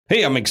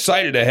Hey, I'm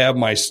excited to have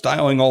my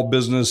Styling All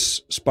Business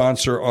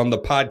sponsor on the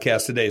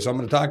podcast today. So I'm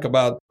going to talk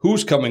about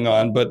who's coming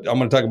on, but I'm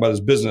going to talk about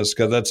his business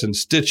because that's In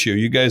Stitch You.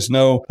 You guys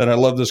know that I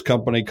love this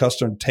company,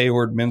 custom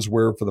tailored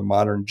menswear for the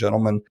modern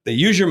gentleman. They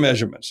use your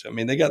measurements. I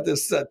mean, they got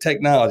this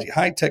technology,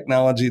 high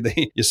technology.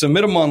 You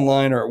submit them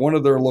online or at one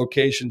of their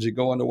locations, you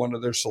go into one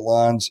of their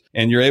salons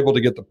and you're able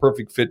to get the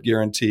perfect fit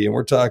guarantee. And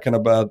we're talking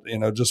about,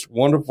 just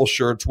wonderful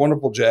shirts,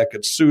 wonderful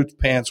jackets, suits,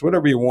 pants,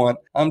 whatever you want.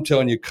 I'm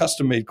telling you,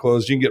 custom made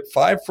clothes. You can get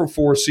 5 for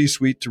 4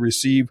 C-Suite to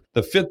receive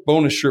the 5th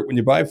bonus shirt when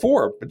you buy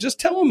 4. But just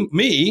tell them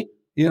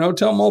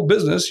tell them All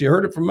Business. You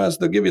heard it from us.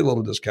 They'll give you a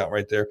little discount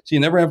right there. So you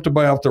never have to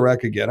buy off the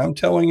rack again. I'm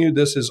telling you,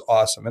 this is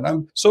awesome. And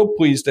I'm so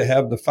pleased to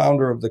have the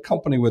founder of the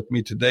company with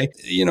me today.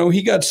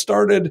 He got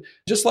started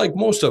just like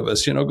most of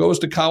us, goes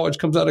to college,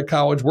 comes out of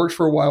college, works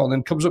for a while, and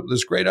then comes up with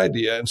this great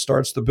idea and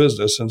starts the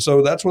business. And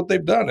so that's what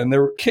they've done. And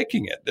they're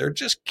kicking it. They're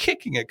just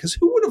kicking it. Because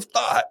who would have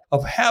thought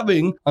of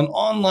having an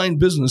online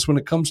business when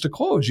it comes to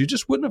clothes? You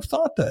just wouldn't have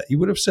thought that. You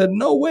would have said,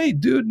 no way,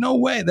 dude, no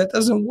way. That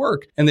doesn't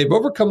work. And they've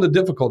overcome the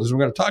difficulties. We're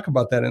going to talk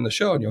about that in the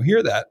show. And you'll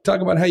hear that. Talk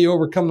about how you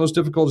overcome those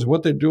difficulties,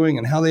 what they're doing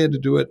and how they had to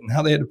do it and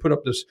how they had to put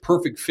up this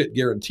perfect fit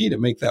guarantee to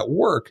make that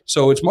work.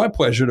 So it's my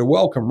pleasure to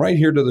welcome right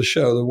here to the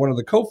show one of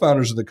the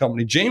co-founders of the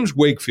company, James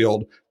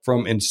Wakefield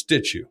from In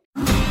Stitch You.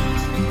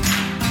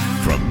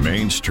 From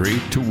Main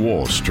Street to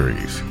Wall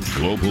Street,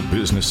 global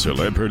business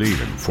celebrity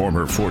and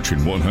former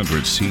Fortune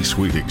 100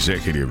 C-suite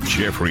executive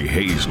Jeffrey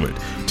Hayzlett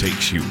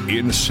takes you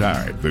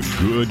inside the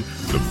good,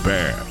 the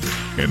bad,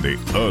 and the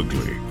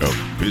ugly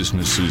of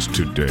businesses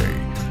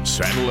today.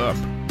 Saddle up.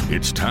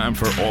 It's time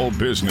for All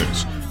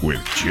Business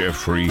with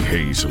Jeffrey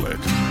Hayzlett.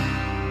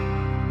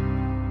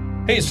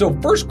 Hey, so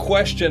first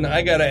question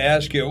I got to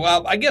ask you.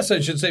 Well, I guess I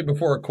should say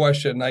before a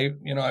question, I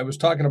was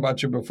talking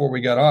about you before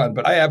we got on,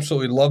 but I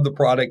absolutely love the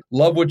product,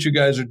 love what you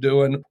guys are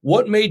doing.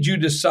 What made you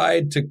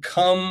decide to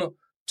come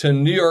to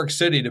New York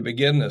City to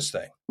begin this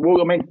thing?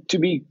 Well, to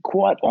be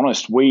quite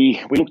honest,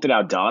 we looked at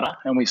our data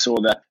and we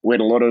saw that we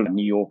had a lot of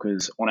New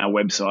Yorkers on our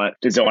website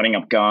designing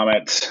up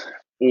garments,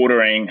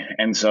 ordering.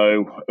 And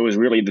so it was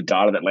really the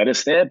data that led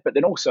us there. But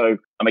then also,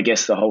 I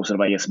guess the whole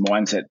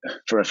mindset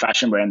for a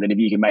fashion brand that if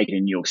you can make it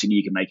in New York City,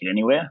 you can make it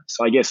anywhere.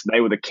 So I guess they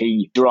were the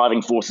key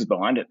driving forces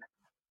behind it.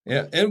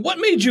 Yeah. And what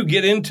made you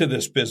get into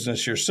this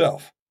business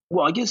yourself?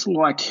 Well, I guess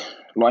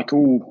like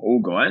all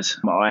guys,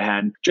 I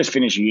had just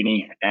finished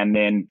uni and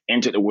then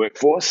entered the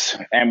workforce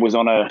and was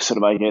on a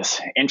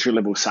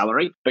entry-level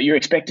salary. But you're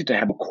expected to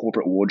have a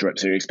corporate wardrobe.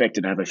 So you're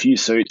expected to have a few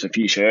suits, a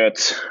few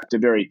shirts. It's a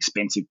very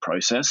expensive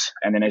process.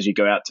 And then as you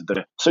go out to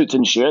the suits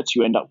and shirts,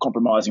 you end up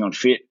compromising on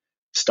fit,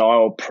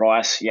 style,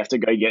 price. You have to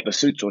go get the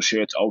suits or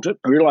shirts altered.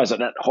 I realized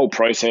that whole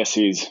process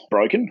is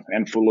broken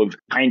and full of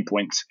pain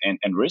points and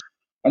risk.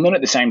 And then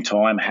at the same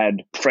time,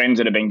 had friends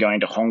that have been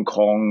going to Hong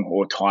Kong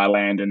or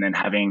Thailand and then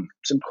having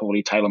some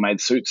quality tailor-made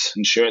suits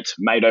and shirts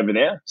made over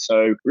there.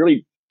 So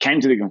really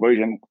came to the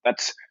conclusion,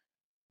 let's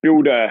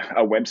build a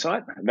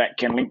website that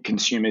can link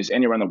consumers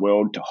anywhere in the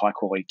world to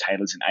high-quality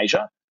tailors in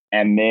Asia.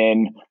 And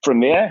then from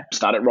there,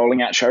 started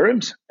rolling out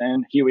showrooms.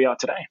 And here we are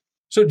today.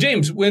 So,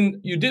 James, when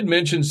you did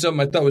mention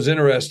something I thought was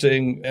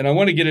interesting, and I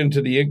want to get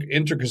into the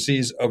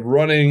intricacies of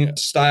running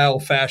style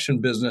fashion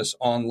business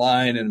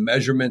online and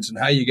measurements and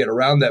how you get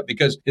around that,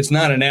 because it's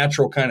not a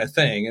natural kind of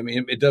thing. I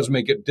mean, it does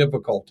make it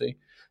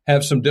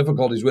have some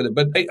difficulties with it.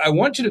 But I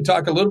want you to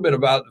talk a little bit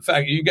about the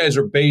fact that you guys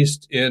are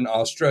based in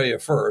Australia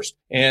first.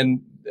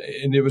 And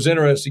it was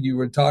interesting you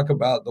would talk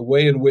about the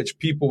way in which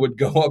people would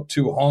go up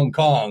to Hong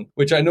Kong,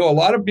 which I know a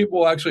lot of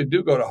people actually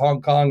do go to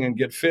Hong Kong and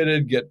get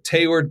fitted, get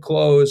tailored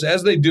clothes,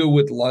 as they do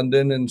with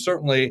London and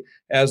certainly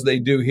as they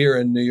do here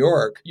in New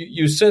York.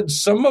 You said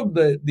some of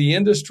the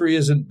industry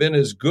hasn't been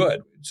as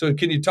good. So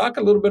can you talk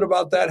a little bit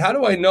about that? How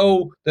do I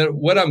know that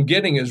what I'm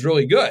getting is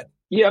really good?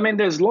 Yeah,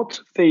 there's lots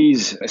of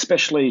these,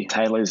 especially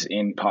tailors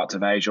in parts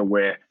of Asia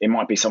where it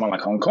might be someone like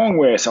Hong Kong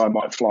where someone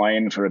might fly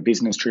in for a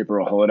business trip or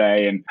a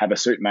holiday and have a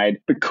suit made.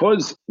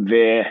 Because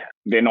they're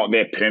not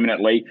there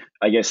permanently,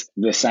 I guess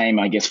the same,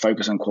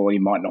 focus on quality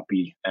might not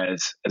be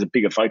as a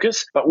bigger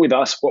focus. But with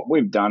us, what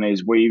we've done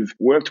is we've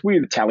worked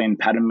with Italian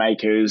pattern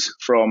makers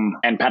from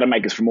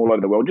all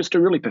over the world just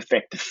to really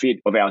perfect the fit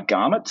of our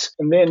garments.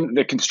 And then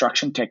the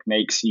construction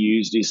techniques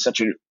used is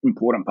such an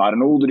important part,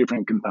 and all the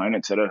different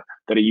components that are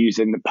used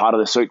in the part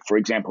of the suit, for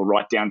example,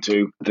 right down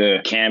to the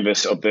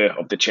canvas of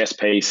the chest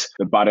piece,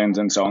 the buttons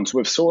and so on. So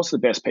we've sourced the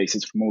best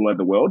pieces from all over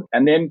the world.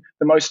 And then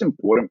the most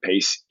important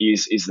piece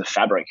is the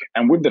fabric.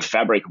 And with the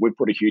fabric, we've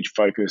put a huge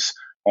focus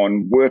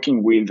on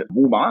working with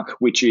Woolmark,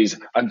 which is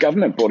a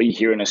government body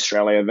here in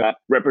Australia that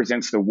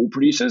represents the wool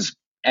producers.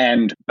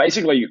 And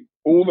basically,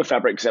 all the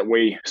fabrics that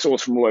we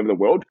source from all over the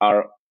world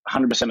are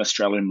 100%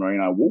 Australian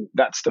merino wool.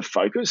 That's the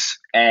focus.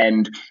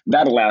 And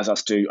that allows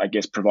us to,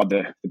 provide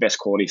the best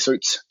quality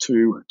suits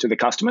to the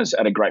customers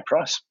at a great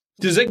price.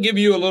 Does that give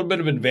you a little bit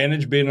of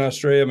advantage being in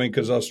Australia?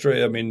 Because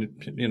Australia,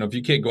 if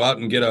you can't go out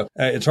and get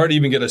it's hard to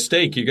even get a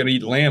steak. You're going to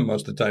eat lamb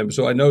most of the time.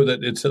 So I know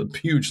that it's a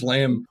huge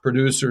lamb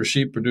producer,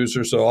 sheep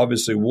producer. So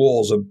obviously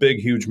wool is a big,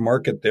 huge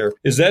market there.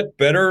 Is that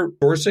better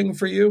sourcing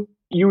for you?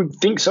 You would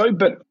think so,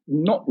 but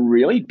not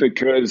really,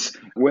 because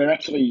we're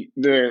actually,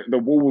 the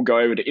wool will go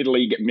over to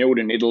Italy, get milled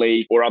in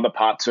Italy or other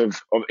parts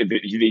of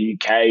the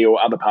UK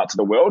or other parts of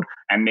the world.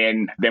 And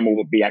then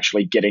we'll be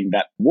actually getting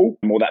that wool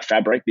or that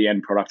fabric, the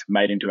end product,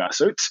 made into our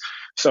suits.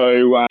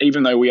 So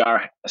even though we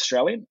are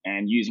Australian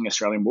and using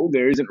Australian wool,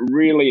 there isn't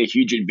really a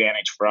huge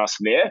advantage for us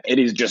there. It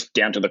is just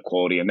down to the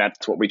quality. And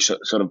that's what we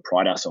sort of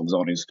pride ourselves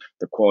on, is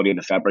the quality of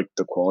the fabric,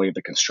 the quality of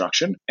the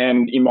construction.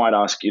 And you might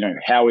ask,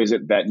 how is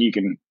it that you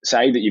can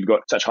say that you've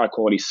got such high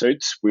quality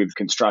suits with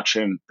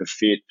construction, the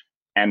fit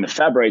and the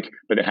fabric,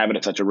 but then have it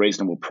at such a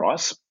reasonable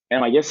price?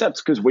 And I guess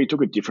that's because we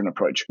took a different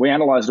approach. We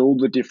analyzed all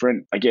the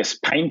different,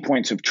 pain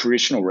points of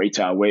traditional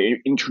retail, where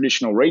in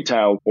traditional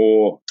retail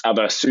or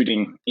other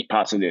suiting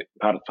parts of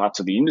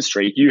the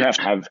industry, you have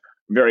to have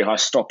very high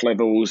stock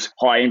levels,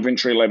 high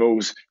inventory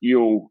levels.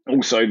 You'll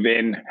also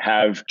then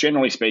have,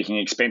 generally speaking,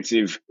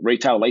 expensive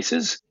retail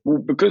leases. Well,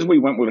 because we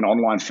went with an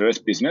online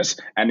first business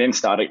and then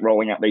started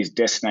rolling out these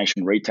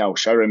destination retail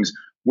showrooms,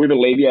 we've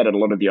alleviated a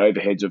lot of the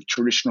overheads of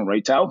traditional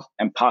retail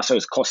and pass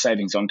those cost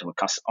savings onto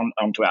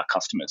our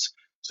customers.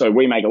 So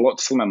we make a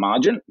lot slimmer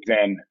margin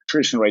than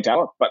traditional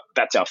retailer, but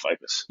that's our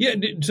focus. Yeah.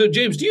 So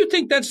James, do you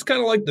think that's kind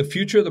of like the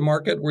future of the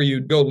market, where you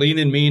go lean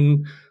and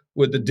mean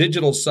with the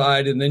digital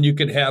side, and then you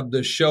could have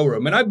the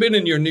showroom? And I've been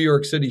in your New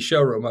York City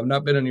showroom. I've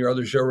not been in your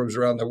other showrooms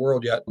around the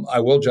world yet. I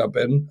will jump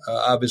in,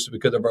 obviously,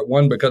 because of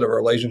our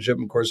relationship.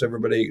 Of course,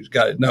 everybody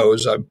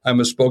knows I'm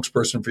a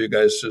spokesperson for you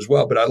guys as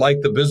well. But I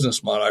like the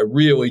business model. I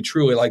really,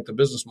 truly like the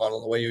business model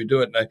and the way you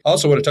do it. And I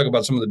also want to talk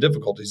about some of the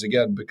difficulties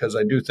again, because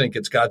I do think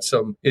it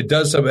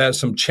has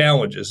some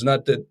challenges.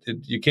 Not that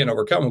you can't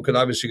overcome them, because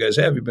obviously you guys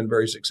you've been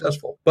very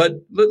successful. But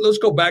let's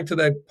go back to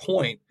that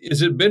point.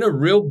 Has it been a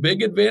real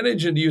big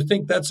advantage? And do you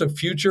think that's a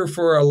future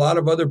for a lot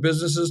of other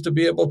businesses to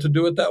be able to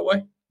do it that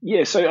way?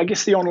 Yeah, so I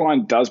guess the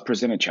online does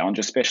present a challenge,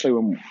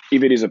 especially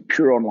if it is a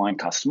pure online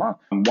customer,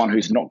 one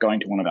who's not going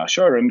to one of our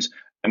showrooms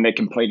and they're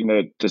completing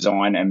the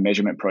design and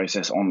measurement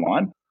process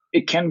online.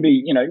 It can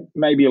be,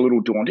 maybe a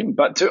little daunting,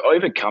 but to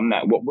overcome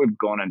that, what we've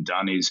gone and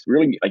done is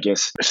really,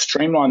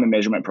 streamline the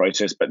measurement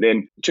process, but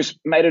then just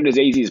made it as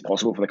easy as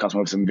possible for the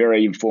customer with some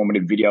very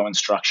informative video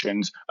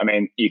instructions.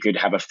 You could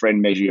have a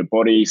friend measure your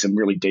body, some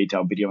really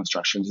detailed video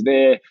instructions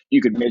there.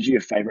 You could measure your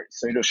favorite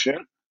suit or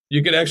shirt.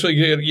 You could actually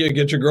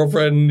get your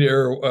girlfriend,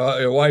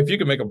 your wife. You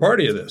could make a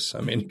party of this.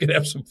 You could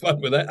have some fun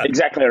with that.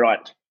 Exactly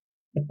right.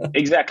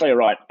 Exactly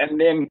right. And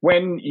then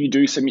when you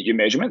do submit your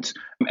measurements,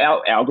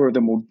 our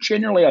algorithm will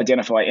generally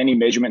identify any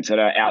measurements that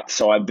are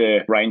outside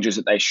the ranges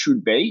that they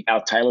should be.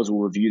 Our tailors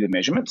will review the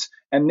measurements.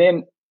 And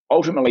then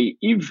ultimately,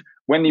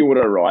 when the order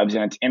arrives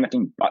and it's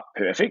anything but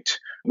perfect,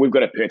 we've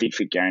got a perfect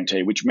fit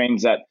guarantee, which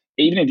means that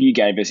even if you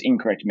gave us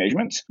incorrect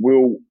measurements,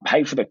 we'll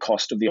pay for the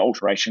cost of the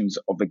alterations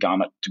of the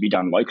garment to be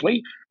done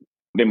locally.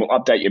 Then we'll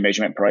update your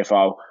measurement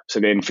profile.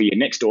 So then for your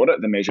next order,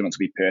 the measurements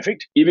will be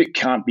perfect. If it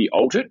can't be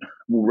altered,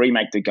 we'll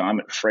remake the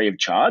garment free of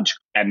charge.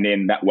 And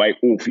then that way,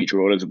 all future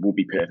orders will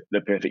be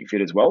the perfect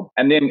fit as well.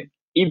 And then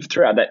if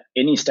throughout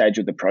any stage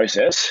of the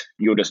process,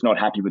 you're just not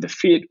happy with the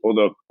fit or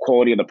the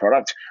quality of the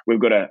product, we've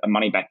got a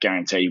money-back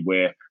guarantee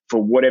where,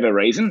 for whatever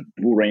reason,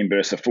 we'll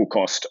reimburse the full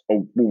cost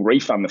or we'll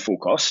refund the full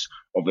cost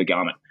of the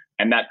garment.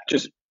 And that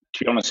just,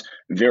 to be honest,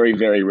 very,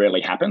 very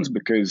rarely happens,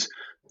 because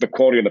the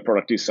quality of the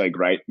product is so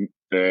great.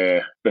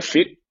 The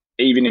fit,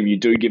 even if you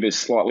do give us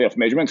slightly off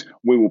measurements,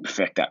 we will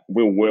perfect that.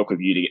 We'll work with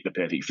you to get the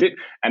perfect fit.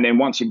 And then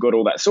once you've got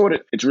all that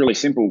sorted, it's really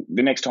simple.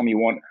 The next time you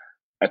want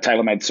a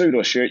tailor-made suit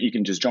or shirt, you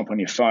can just jump on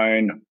your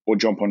phone or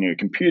jump on your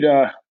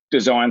computer,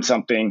 design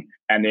something,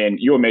 and then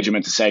your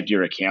measurements are saved to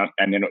your account,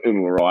 and then it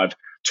will arrive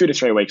 2 to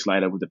 3 weeks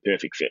later with the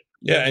perfect fit.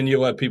 Yeah, and you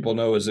let people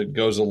know as it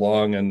goes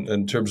along, and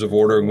in terms of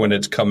ordering when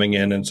it's coming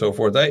in and so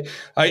forth. I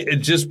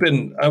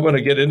want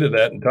to get into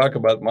that and talk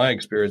about my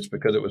experience,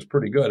 because it was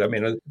pretty good.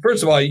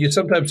 First of all, you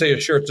sometimes say a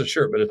shirt's a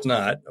shirt, but it's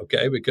not,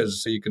 okay?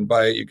 Because you can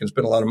buy it, you can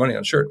spend a lot of money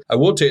on a shirt. I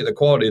will tell you the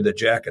quality of the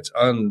jacket's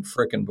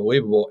unfreaking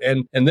believable.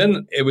 And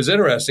then it was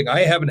interesting.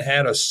 I haven't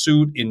had a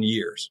suit in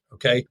years,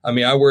 okay?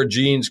 I wear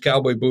jeans,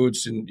 cowboy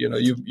boots, and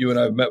you and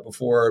I have met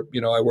before.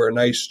 I wear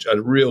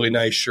a really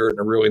nice shirt and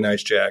a really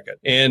nice jacket,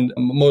 and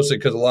mostly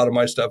because a lot of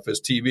my stuff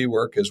is TV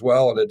work as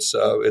well, and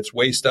it's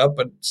waist up.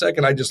 But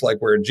second, I just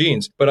like wearing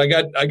jeans. But I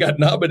got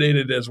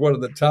nominated as one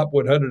of the top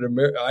 100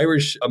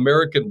 Irish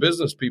American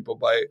business people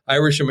by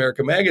Irish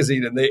American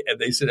Magazine, and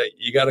they said,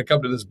 you got to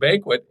come to this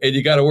banquet and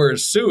you got to wear a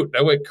suit.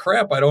 I went,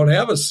 crap, I don't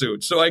have a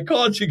suit, so I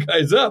called you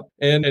guys up,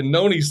 and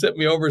Noni sent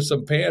me over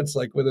some pants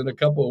within a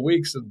couple of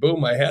weeks, and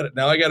boom, I had it.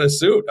 Now I got a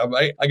suit.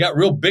 I got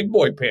real big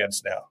boy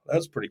pants now.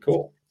 That's pretty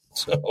cool.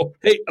 So,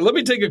 hey, let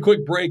me take a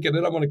quick break, and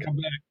then I'm going to come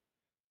back.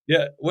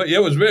 Yeah,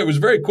 it was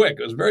very quick.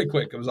 It was very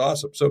quick. It was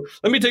awesome. So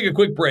let me take a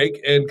quick break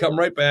and come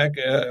right back.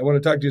 I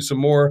want to talk to you some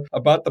more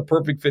about the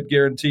Perfect Fit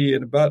Guarantee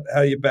and about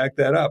how you back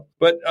that up.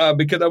 but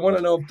because I want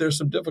to know if there's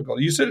some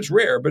difficulty. You said it's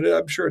rare, but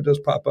I'm sure it does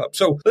pop up.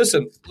 So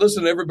listen,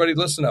 everybody,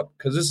 listen up,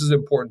 because this is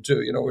important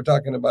too. We're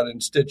talking about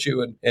In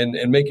Situ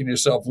and making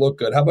yourself look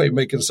good. How about you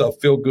making yourself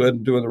feel good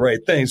and doing the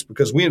right things?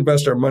 Because we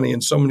invest our money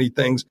in so many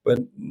things, but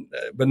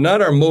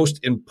not our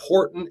most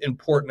important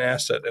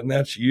asset, and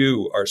that's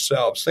you,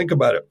 ourselves. Think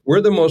about it.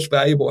 We're the most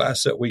valuable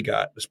asset we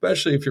got,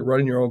 especially if you're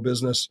running your own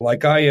business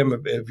like I am.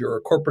 If you're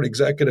a corporate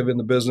executive in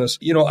the business,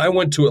 I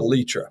went to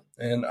Elytra,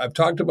 and I've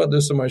talked about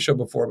this on my show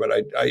before, but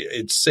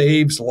it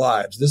saves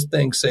lives. This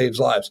thing saves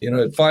lives.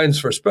 It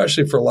finds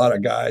especially for a lot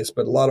of guys,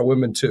 but a lot of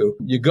women too.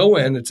 You go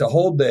in, it's a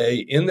whole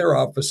day in their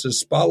offices,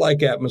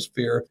 spa-like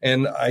atmosphere,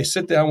 and I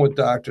sit down with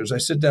doctors, I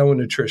sit down with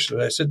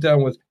nutritionists, I sit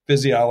down with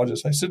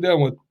physiologists, I sit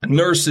down with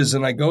nurses,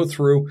 and I go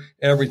through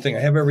everything.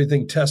 I have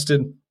everything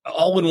tested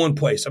all in one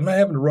place. I'm not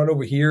having to run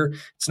over here.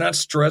 It's not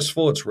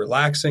stressful. It's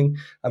relaxing.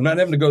 I'm not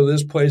having to go to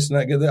this place and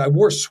I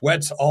wore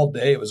sweats all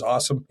day. It was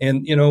awesome.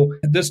 And,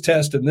 this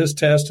test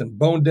and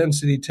bone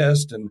density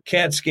test and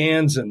CAT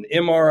scans and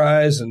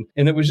MRIs. And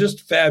it was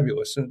just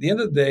fabulous. And at the end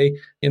of the day,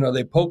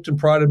 they poked and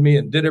prodded me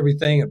and did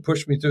everything and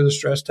pushed me through the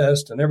stress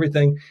test and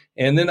everything.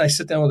 And then I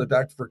sit down with the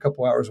doctor for a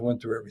couple hours and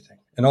went through everything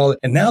and all that.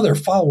 And now they're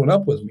following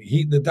up with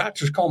me. The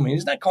doctor's calling me.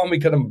 He's not calling me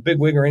because I'm a big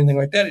wig or anything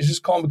like that. He's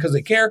just calling because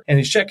they care. And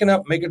he's checking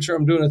up, making sure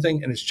I'm doing a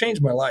thing. And it's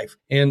changed my life.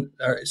 And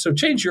so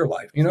change your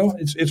life.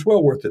 It's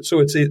well worth it. So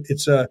it's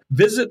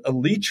visit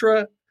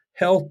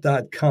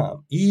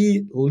elytrahealth.com,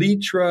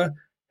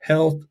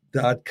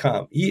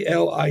 elytrahealth.com,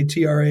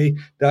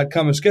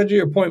 ELITRA.com, and schedule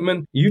your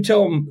appointment. You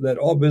tell them that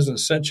All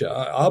Business sent you.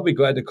 I'll be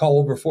glad to call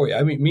over for you.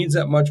 I mean, it means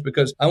that much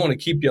because I want to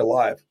keep you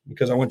alive,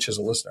 because I want you as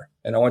a listener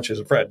and I want you as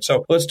a friend.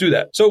 So let's do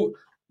that. So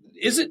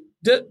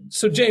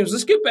James,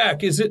 let's get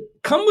back. Is it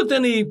come with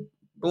any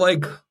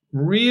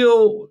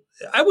real,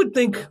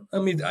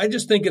 I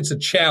just think it's a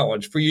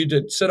challenge for you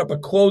to set up a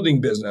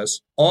clothing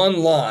business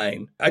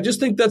online. I just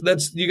think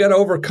that's you got to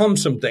overcome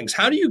some things.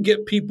 How do you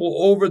get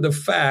people over the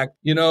fact,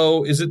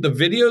 is it the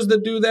videos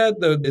that do that?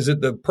 Is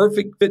it the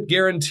perfect fit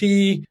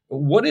guarantee?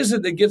 What is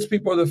it that gets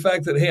people over the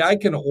fact that, hey, I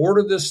can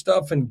order this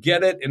stuff and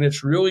get it and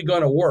it's really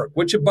going to work,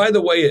 which, by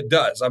the way, it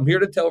does. I'm here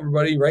to tell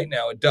everybody right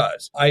now, it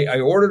does. I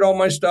ordered all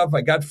my stuff.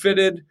 I got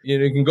fitted.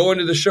 You can go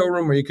into the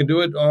showroom or you can do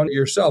it on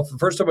yourself. The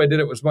first time I did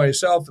it was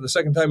myself. And the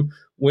second time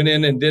went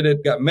in and did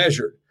it, got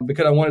measured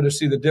because I wanted to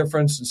see the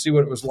difference and see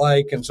what it was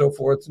like and so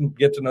forth and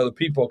get to know the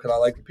people because I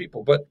like the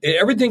people. But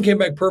everything came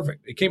back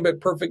perfect. It came back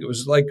perfect. It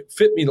was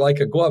fit me like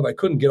a glove. I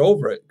couldn't get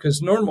over it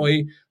because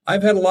normally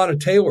I've had a lot of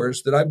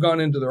tailors that I've gone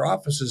into their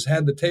offices,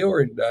 had the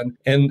tailoring done.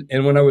 And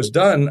when I was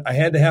done, I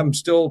had to have them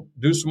still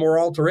do some more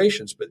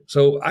alterations. But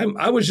so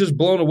I was just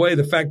blown away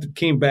the fact that it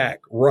came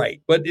back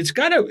right. But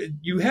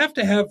you have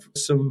to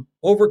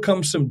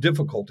overcome some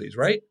difficulties,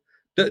 right?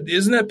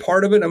 Isn't that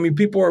part of it? I mean,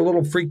 people are a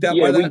little freaked out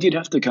by that. Yeah, we did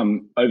have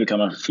to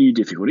overcome a few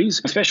difficulties,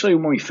 especially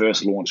when we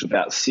first launched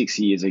about 6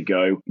 years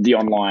ago. The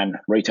online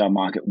retail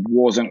market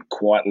wasn't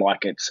quite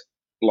like it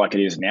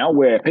is now,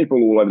 where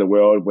people all over the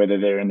world, whether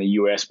they're in the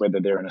US, whether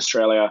they're in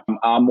Australia,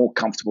 are more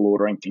comfortable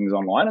ordering things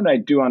online. And they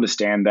do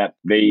understand that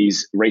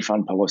these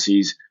refund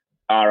policies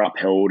are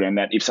upheld and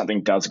that if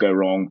something does go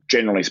wrong,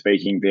 generally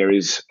speaking, there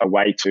is a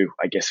way to,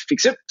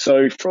 fix it.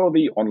 So for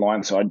the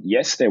online side,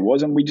 yes, there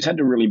was, and we just had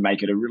to really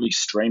make it a really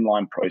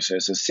streamlined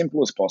process, as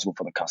simple as possible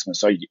for the customer.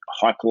 So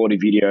high quality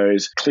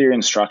videos, clear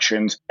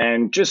instructions,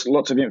 and just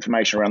lots of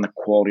information around the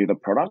quality of the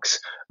products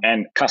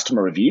and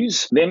customer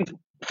reviews. Then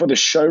for the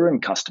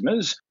showroom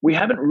customers, we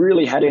haven't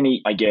really had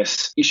any,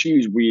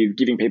 issues with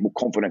giving people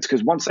confidence,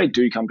 because once they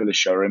do come to the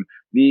showroom,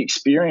 the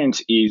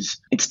experience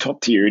it's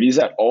top tier. It is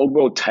that old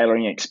world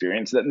tailoring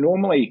experience that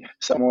normally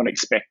someone would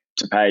expect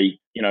to pay,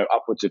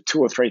 upwards of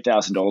 $2,000 or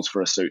 $3,000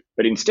 for a suit.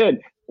 But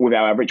instead, with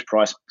our average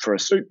price for a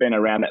suit being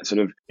around that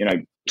sort of,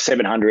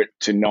 $700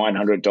 to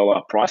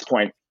 $900 price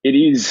point, it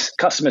is,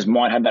 customers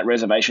might have that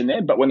reservation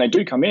there, but when they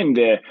do come in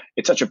there,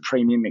 it's such a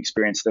premium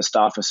experience. The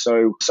staff are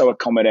so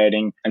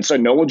accommodating and so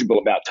knowledgeable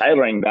about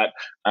tailoring that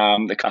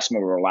the customer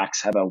will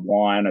relax, have a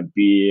wine, a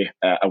beer,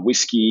 a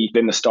whiskey.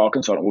 Then the style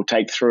consultant will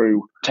take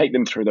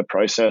them through the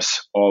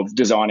process of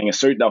designing a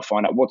suit. They'll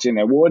find out what's in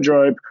their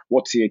wardrobe,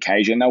 what's the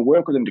occasion. They'll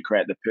work with them to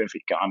create the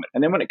perfect garment.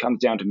 And then when it comes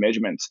down to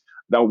measurements,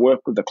 they'll work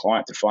with the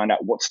client to find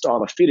out what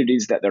style of fit it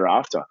is that they're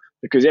after,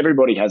 because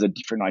everybody has a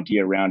different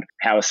idea around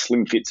how a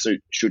slim fit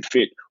suit should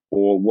fit,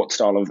 or what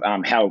style of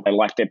how they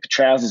like their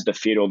trousers to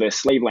fit or their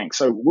sleeve length.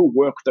 So we'll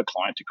work with the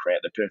client to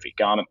create the perfect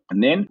garment.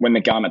 And then when the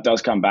garment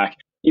does come back,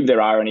 if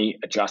there are any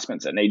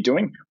adjustments that need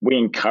doing, we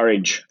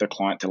encourage the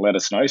client to let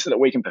us know so that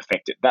we can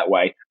perfect it. That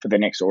way, for the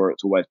next order,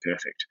 it's always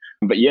perfect.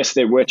 But yes,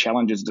 there were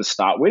challenges to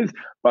start with,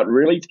 but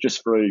really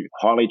just through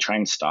highly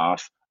trained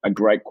staff, a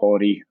great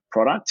quality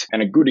product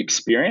and a good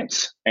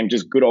experience and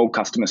just good old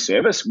customer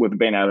service, we've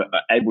been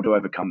able to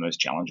overcome those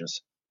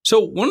challenges. So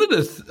one of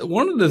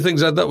the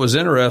things I thought was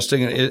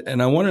interesting,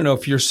 and I want to know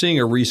if you're seeing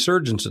a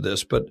resurgence of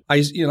this. But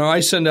I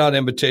send out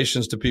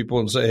invitations to people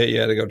and say, hey, you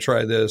had to go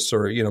try this,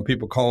 or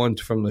people call in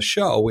from the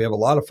show. We have a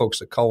lot of folks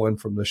that call in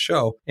from the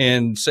show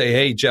and say,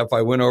 hey, Jeff,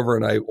 I went over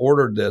and I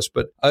ordered this.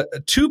 But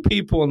 2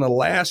 people in the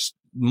last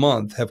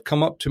month have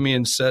come up to me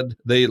and said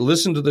they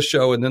listened to the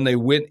show and then they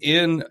went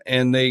in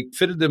and they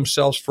fitted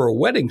themselves for a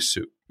wedding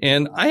suit.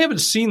 And I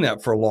haven't seen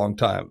that for a long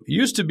time. It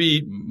used to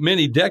be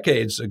many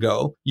decades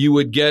ago, you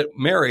would get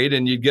married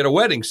and you'd get a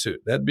wedding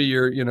suit. That'd be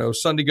your,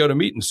 Sunday go to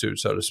meeting suit,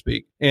 so to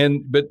speak.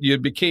 But you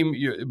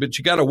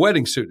got a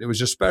wedding suit. It was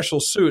a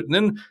special suit.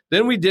 And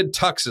then we did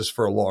tuxes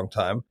for a long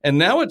time. And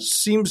now it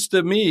seems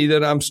to me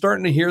that I'm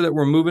starting to hear that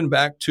we're moving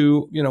back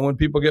to, when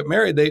people get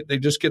married, they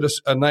just get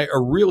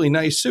a really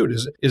nice suit.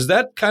 Is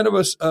that kind of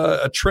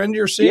a trend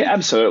you're seeing? Yeah,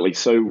 absolutely.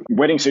 So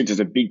wedding suits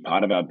is a big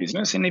part of our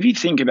business. And if you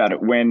think about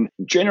it, when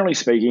generally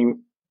speaking,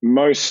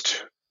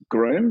 most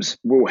grooms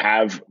will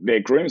have their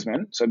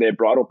groomsmen, so their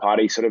bridal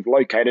party sort of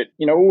located,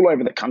 all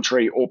over the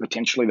country or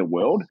potentially the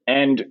world.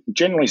 And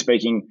generally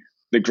speaking,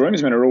 the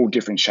groomsmen are all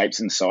different shapes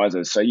and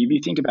sizes. So if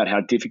you think about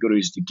how difficult it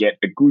is to get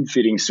a good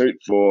fitting suit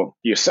for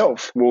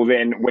yourself, well,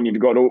 then when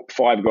you've got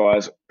 5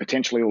 guys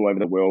potentially all over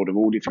the world of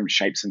all different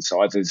shapes and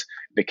sizes,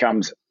 it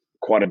becomes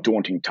quite a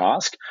daunting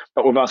task.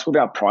 But with us, with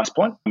our price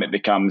point, it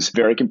becomes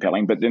very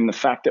compelling. But then the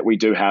fact that we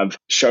do have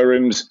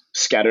showrooms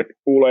scattered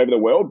all over the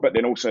world, but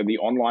then also the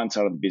online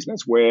side of the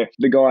business where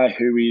the guy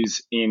who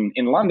is in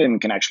London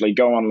can actually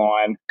go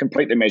online,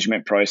 complete the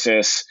measurement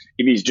process.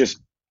 If he's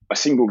just a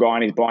single guy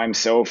and he's by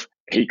himself,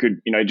 he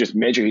could, just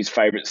measure his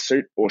favorite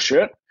suit or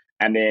shirt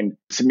and then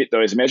submit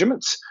those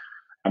measurements.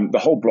 The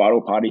whole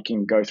bridal party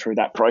can go through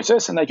that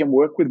process and they can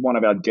work with one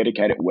of our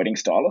dedicated wedding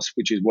stylists,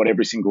 which is what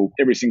every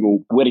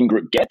single wedding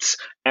group gets.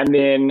 And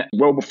then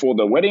well before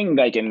the wedding,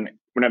 they can,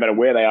 no matter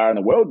where they are in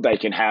the world, they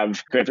can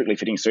have perfectly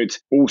fitting suits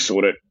all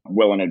sorted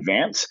well in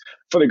advance.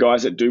 For the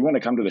guys that do want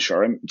to come to the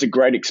showroom, it's a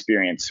great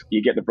experience.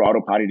 You get the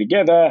bridal party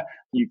together,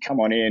 you come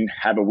on in,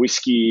 have a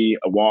whiskey,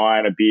 a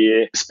wine, a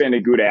beer, spend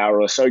a good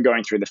hour or so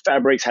going through the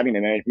fabrics, having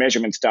the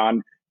measurements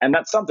done. And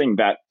that's something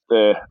that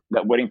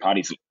that wedding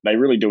parties, they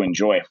really do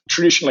enjoy.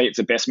 Traditionally, it's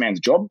a best man's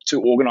job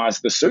to organize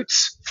the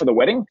suits for the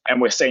wedding.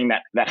 And we're seeing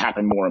that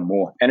happen more and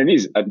more. And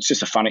it's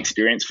just a fun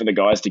experience for the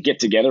guys to get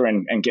together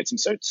and get some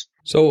suits.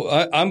 So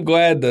I'm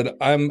glad that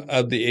I'm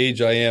at the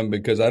age I am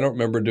because I don't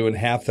remember doing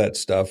half that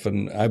stuff.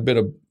 And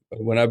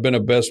when I've been a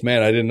best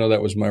man, I didn't know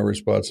that was my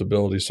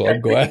responsibility. So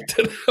I'm glad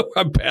that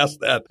I'm past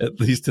that,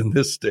 at least in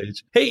this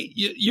stage. Hey,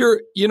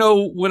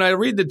 when I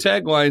read the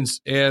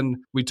taglines and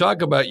we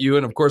talk about you,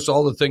 and of course,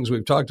 all the things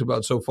we've talked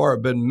about so far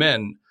have been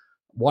men.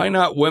 Why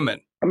not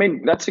women? I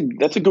mean, that's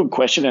a good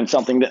question and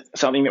something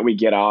that we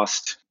get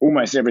asked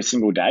almost every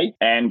single day.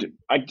 And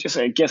I guess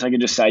I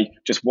could just say,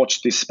 just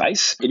watch this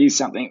space. It is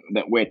something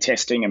that we're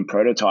testing and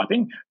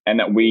prototyping and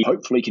that we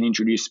hopefully can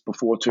introduce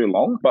before too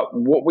long. But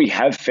what we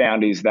have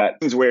found is that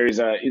it's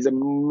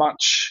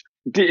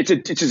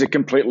a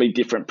completely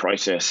different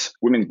process.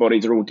 Women's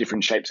bodies are all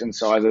different shapes and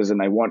sizes and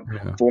they want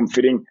form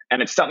fitting.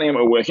 And it's something that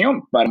we're working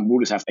on, but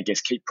we'll just have to,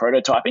 keep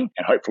prototyping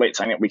and hopefully it's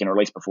something that we can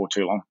release before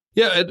too long.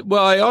 Yeah.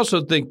 Well, I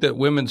also think that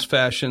women's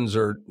fashions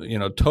are,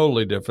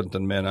 totally different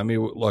than men. I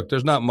mean, look,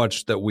 there's not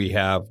much that we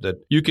have that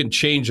you can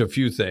change a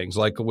few things.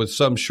 Like with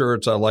some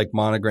shirts, I like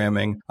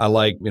monogramming. I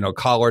like,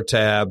 collar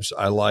tabs.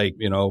 I like,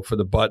 for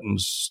the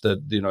buttons that,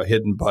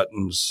 hidden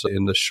buttons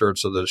in the shirt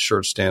so the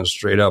shirt stands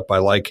straight up. I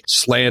like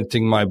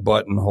slanting my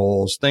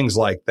buttonholes, things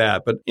like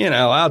that. But,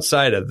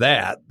 outside of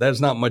that,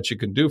 there's not much you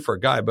can do for a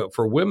guy. But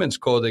for women's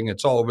clothing,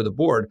 it's all over the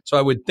board. So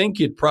I would think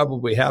you'd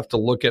probably have to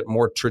look at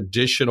more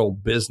traditional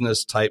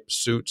business type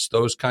suits,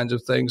 those kinds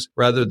of things,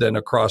 rather than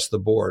across the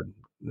board.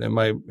 Am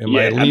I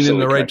leaning in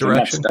the right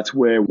direction? That's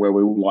where we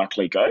will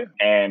likely go.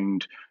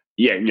 And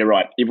yeah, you're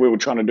right. If we were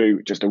trying to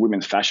do just a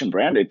women's fashion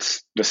brand,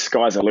 it's the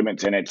sky's the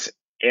limit and it's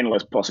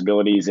endless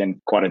possibilities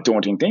and quite a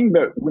daunting thing.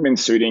 But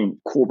women's suiting,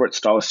 corporate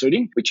style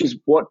suiting, which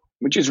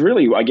is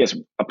really, I guess,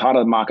 a part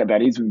of the market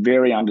that is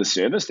very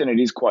underserviced, and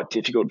it is quite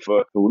difficult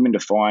for women to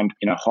find,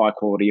 high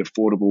quality,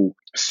 affordable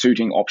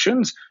suiting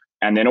options.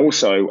 And then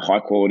also high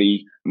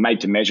quality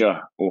made to measure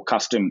or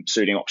custom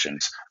suiting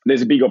options.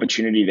 There's a big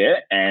opportunity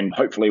there. And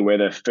hopefully we're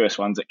the first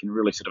ones that can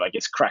really sort of,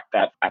 crack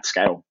that at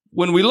scale.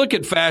 When we look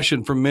at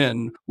fashion for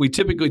men, we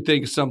typically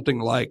think something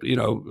like,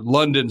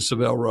 London,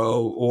 Savile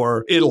Row,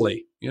 or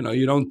Italy.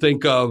 You don't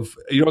think of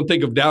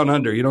down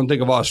under. You don't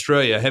think of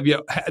Australia. Have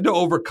you had to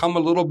overcome a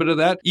little bit of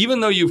that?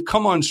 Even though you've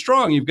come on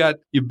strong,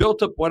 you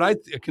built up what I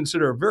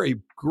consider a very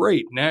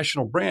great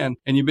national brand,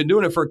 and you've been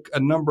doing it for a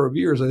number of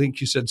years. I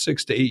think you said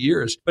 6 to 8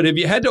 years. But have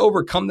you had to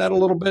overcome that a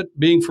little bit,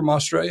 being from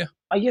Australia?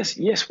 I guess,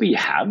 yes, we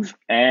have.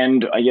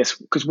 And I guess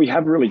because we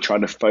have really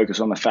tried to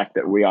focus on the fact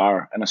that we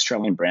are an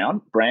Australian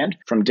brand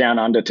from down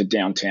under to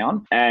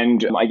downtown.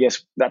 And I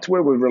guess that's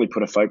where we've really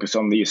put a focus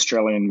on the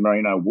Australian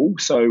merino wool.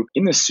 So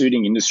in the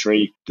suiting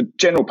industry, the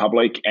general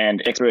public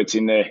and experts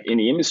in the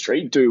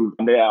industry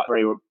they are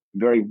very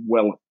very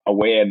well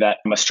aware that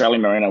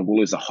Australian Merino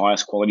wool is the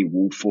highest quality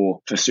wool for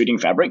suiting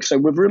fabric. So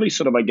we've really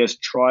sort of,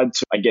 tried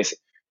to,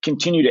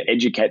 continue to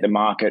educate the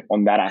market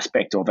on that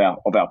aspect of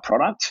our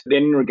product.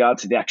 Then in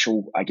regards to the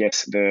actual,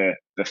 the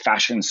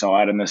fashion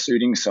side and the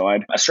suiting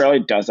side,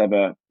 Australia does have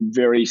a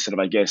very sort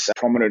of,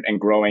 prominent and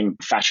growing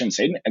fashion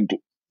scene and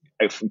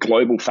a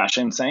global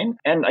fashion scene.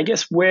 And I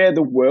guess where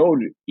the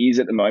world is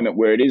at the moment,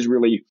 where it is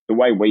really the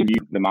way we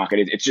view the market,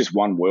 it's just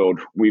one world.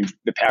 With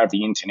the power of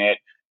the internet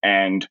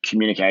and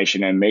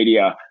communication and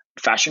media,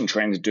 fashion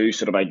trends do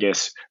sort of,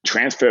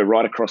 transfer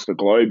right across the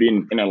globe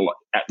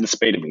at the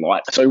speed of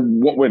light. So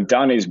what we've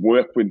done is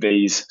work with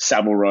these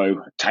Savile Row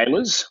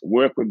tailors,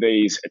 work with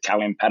these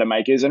Italian pattern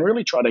makers, and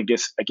really try to,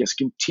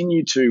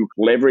 continue to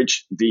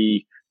leverage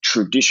the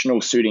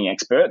traditional suiting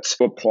experts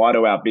to apply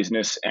to our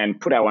business and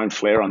put our own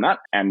flair on that,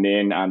 and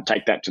then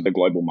take that to the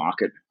global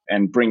market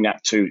and bring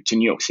that to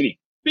New York City.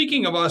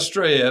 Speaking of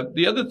Australia,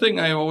 the other thing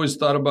I always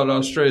thought about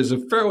Australia is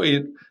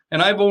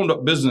and I've owned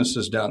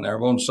businesses down there.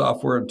 I've owned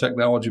software and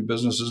technology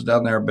businesses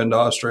down there. I've been to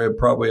Australia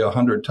probably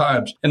 100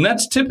 times. And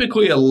that's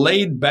typically a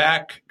laid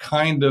back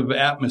kind of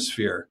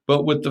atmosphere.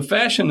 But with the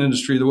fashion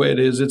industry, the way it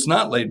is, it's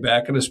not laid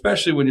back. And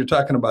especially when you're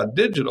talking about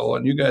digital,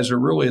 and you guys are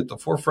really at the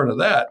forefront of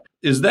that.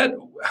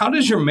 How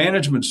does your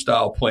management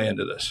style play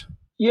into this?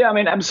 Yeah, I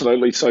mean,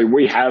 absolutely. So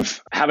we have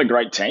a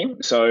great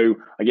team. So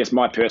I guess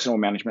my personal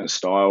management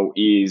style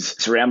is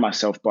surround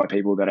myself by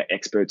people that are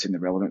experts in the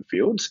relevant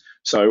fields.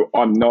 So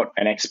I'm not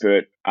an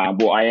expert.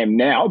 I am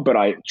now, but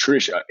I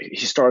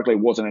historically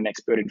wasn't an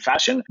expert in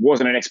fashion,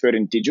 wasn't an expert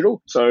in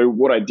digital. So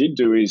what I did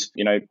do is,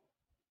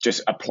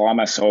 just apply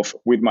myself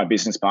with my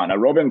business partner,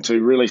 Robin,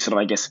 to really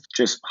sort of,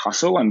 just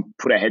hustle and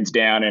put our heads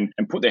down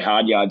and put the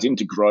hard yards in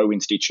to grow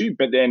InStitchu.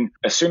 But then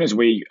as soon as it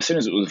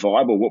was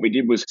viable, what we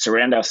did was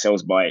surround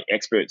ourselves by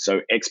experts.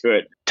 So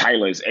expert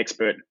tailors,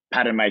 expert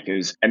pattern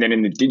makers, and then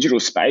in the digital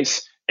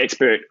space,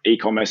 expert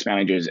e-commerce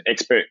managers,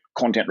 expert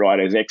content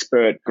writers,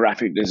 expert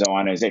graphic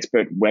designers,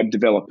 expert web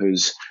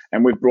developers.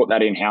 And we've brought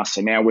that in-house.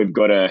 So now we've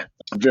got a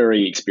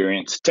very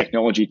experienced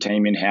technology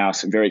team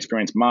in-house, a very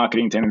experienced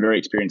marketing team, a very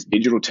experienced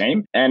digital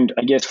team. And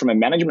I guess from a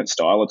management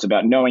style, it's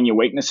about knowing your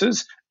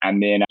weaknesses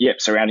and then,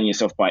 surrounding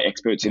yourself by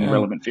experts in the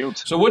relevant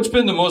fields. So what's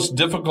been the most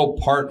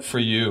difficult part for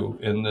you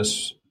in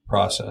this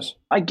process?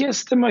 I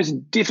guess the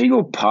most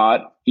difficult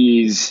part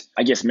is,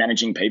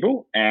 managing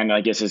people. And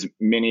I guess as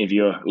many of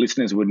your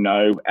listeners would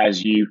know,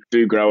 as you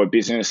do grow a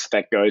business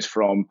that goes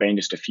from being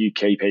just a few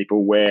key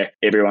people where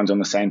everyone's on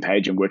the same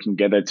page and working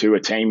together to a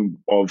team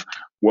of,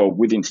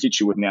 with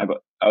InStitchu, we've now got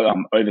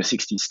over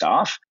 60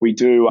 staff. We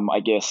do,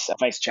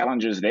 face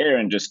challenges there,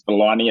 and just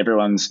aligning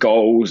everyone's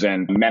goals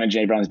and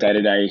managing everyone's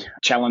day-to-day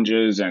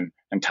challenges and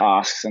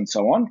tasks and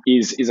so on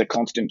is a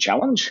constant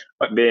challenge.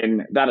 But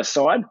then that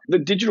aside, the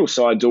digital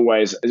side's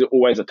always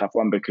a tough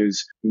one,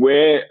 because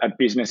where a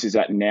business is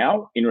at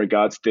now in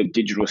regards to their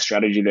digital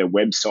strategy, their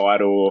website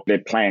or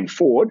their plan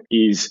forward,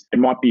 is it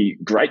might be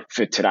great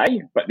for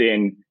today, but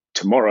then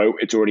tomorrow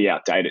it's already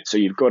outdated. So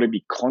you've got to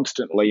be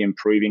constantly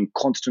improving,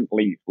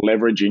 constantly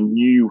leveraging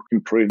new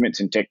improvements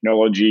in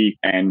technology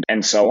and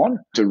so on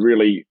to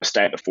really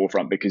stay at the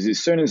forefront. Because as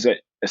soon as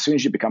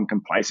you become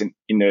complacent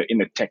in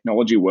the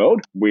technology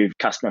world with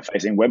customer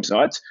facing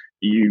websites,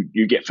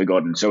 you get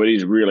forgotten. So it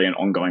is really an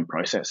ongoing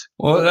process.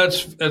 Well,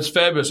 that's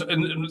fabulous.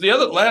 And the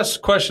other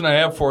last question I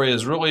have for you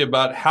is really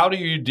about how do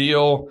you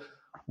deal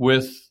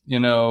with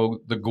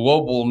the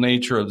global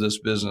nature of this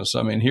business.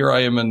 I mean, here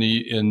I am in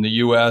the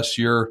U.S.,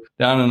 you're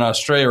down in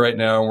Australia right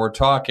now, and we're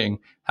talking.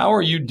 How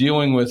are you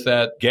dealing with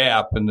that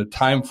gap and the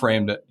time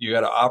frame that you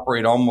got to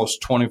operate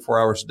almost 24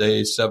 hours a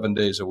day, 7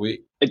 days a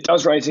week? It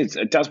does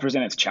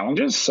present its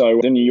challenges. So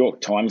the New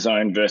York time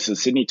zone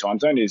versus Sydney time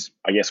zone is,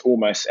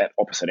 almost at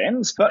opposite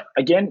ends. But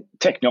again,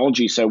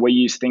 technology. So we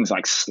use things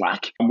like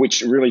Slack,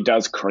 which really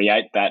does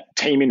create that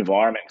team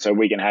environment. So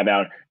we can have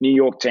our New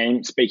York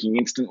team speaking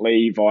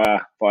instantly via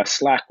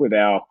Slack with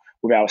our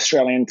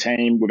Australian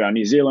team, with our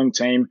New Zealand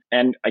team.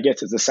 And I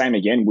guess it's the same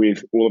again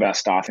with all of our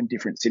staff in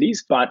different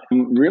cities. But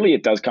really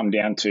it does come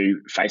down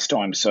to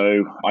FaceTime.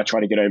 So I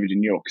try to get over to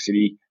New York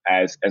City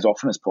as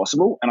often as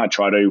possible. And I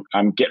try to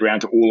get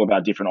around to all of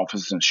our different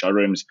offices and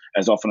showrooms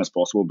as often as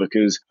possible,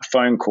 because a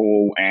phone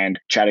call and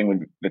chatting with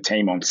the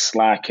team on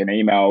Slack and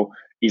email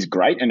is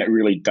great, and it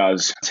really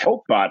does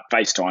help. But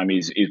FaceTime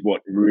is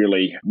what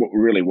really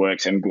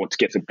works and what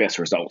gets the best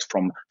results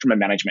from a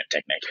management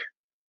technique.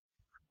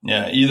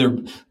 Yeah, either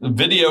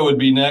video would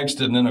be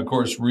next, and then of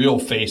course real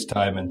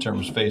FaceTime in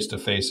terms of face to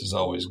face is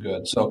always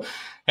good. So,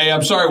 hey,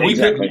 I'm sorry we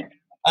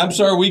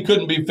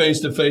couldn't be face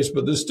to face,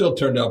 but this still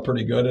turned out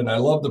pretty good. And I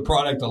love the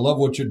product. I love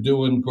what you're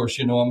doing. Of course,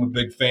 I'm a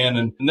big fan.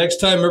 And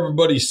next time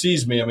everybody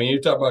sees me, you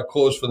talk about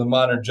clothes for the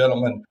modern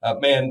gentleman,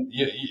 man.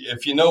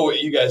 If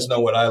you guys know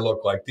what I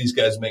look like, these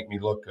guys make me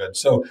look good.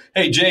 So,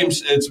 hey,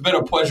 James, it's been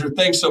a pleasure.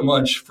 Thanks so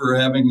much for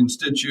having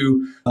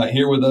InStitchu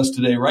here with us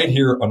today, right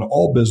here on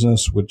All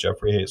Business with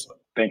Jeffrey Hayzlett.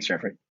 Thanks,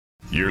 Jeffrey.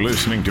 You're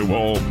listening to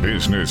All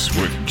Business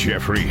with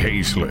Jeffrey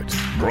Hayzlett,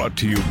 brought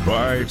to you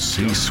by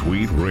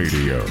C-Suite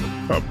Radio,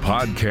 a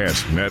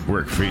podcast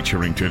network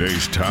featuring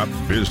today's top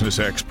business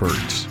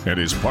experts and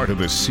is part of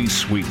the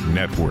C-Suite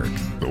Network,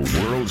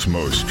 the world's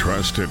most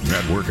trusted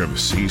network of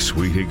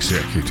C-Suite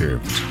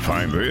executives.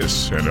 Find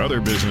this and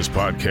other business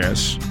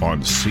podcasts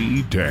on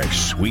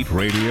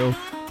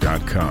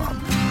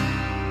c-suiteradio.com.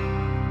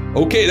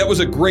 Okay, that was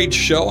a great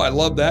show. I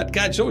love that.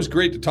 God, it's always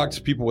great to talk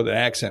to people with an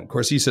accent. Of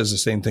course, he says the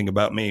same thing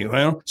about me.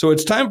 Well, so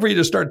it's time for you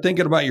to start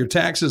thinking about your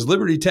taxes.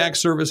 Liberty Tax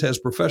Service has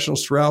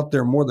professionals throughout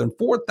their more than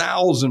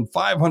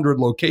 4,500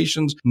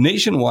 locations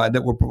nationwide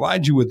that will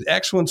provide you with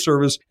excellent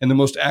service and the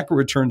most accurate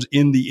returns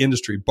in the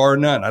industry, bar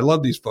none. I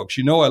love these folks.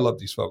 You know I love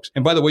these folks.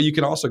 And by the way, you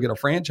can also get a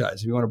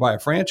franchise if you want to buy a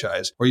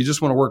franchise, or you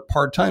just want to work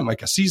part-time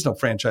like a seasonal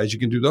franchise. You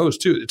can do those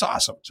too. It's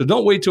awesome. So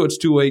don't wait till it's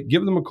too late.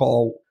 Give them a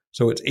call.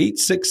 So it's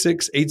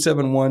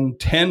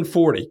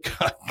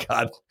 866-871-1040.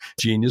 God,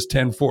 genius,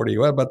 1040.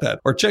 What about that?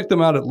 Or check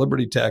them out at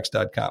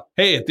libertytax.com.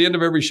 Hey, at the end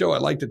of every show, I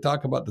like to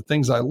talk about the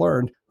things I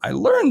learned. I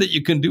learned that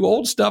you can do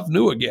old stuff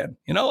new again.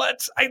 You know, I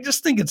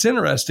just think it's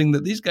interesting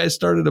that these guys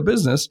started a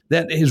business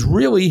that is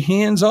really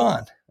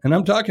hands-on. And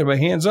I'm talking about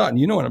hands-on.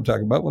 You know what I'm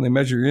talking about when they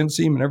measure your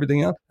inseam and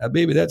everything else.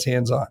 Baby, that's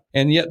hands-on.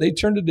 And yet they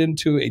turned it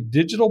into a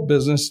digital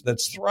business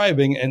that's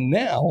thriving and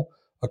now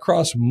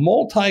across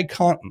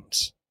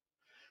multi-continents.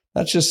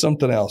 That's just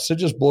something else. It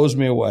just blows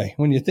me away.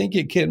 When you think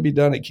it can't be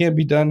done, it can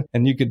be done,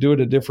 and you could do it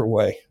a different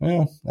way.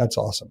 Well, that's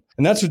awesome.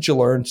 And that's what you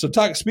learn. So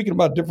speaking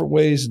about different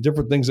ways and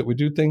different things that we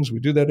do things, we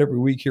do that every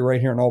week here,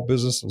 right here in All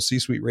Business on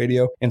C-Suite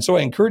Radio. And so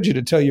I encourage you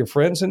to tell your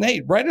friends, and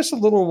hey, write us a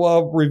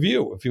little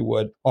review, if you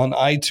would, on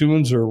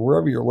iTunes or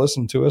wherever you're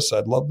listening to us.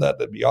 I'd love that.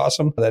 That'd be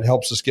awesome. That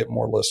helps us get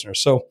more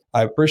listeners. So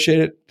I appreciate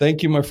it.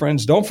 Thank you, my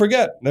friends. Don't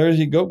forget, there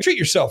you go. Treat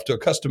yourself to a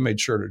custom-made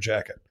shirt or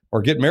jacket.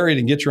 Or get married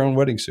and get your own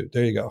wedding suit.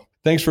 There you go.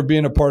 Thanks for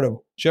being a part of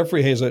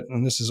Jeffrey Hayzlett.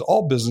 And this is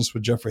All Business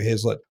with Jeffrey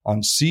Hayzlett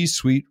on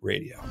C-Suite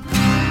Radio.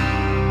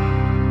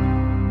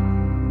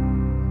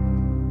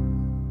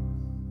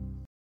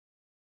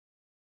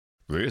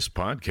 This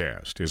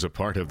podcast is a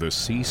part of the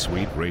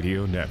C-Suite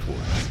Radio Network.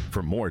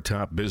 For more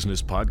top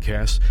business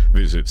podcasts,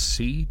 visit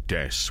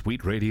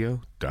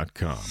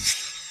c-suiteradio.com.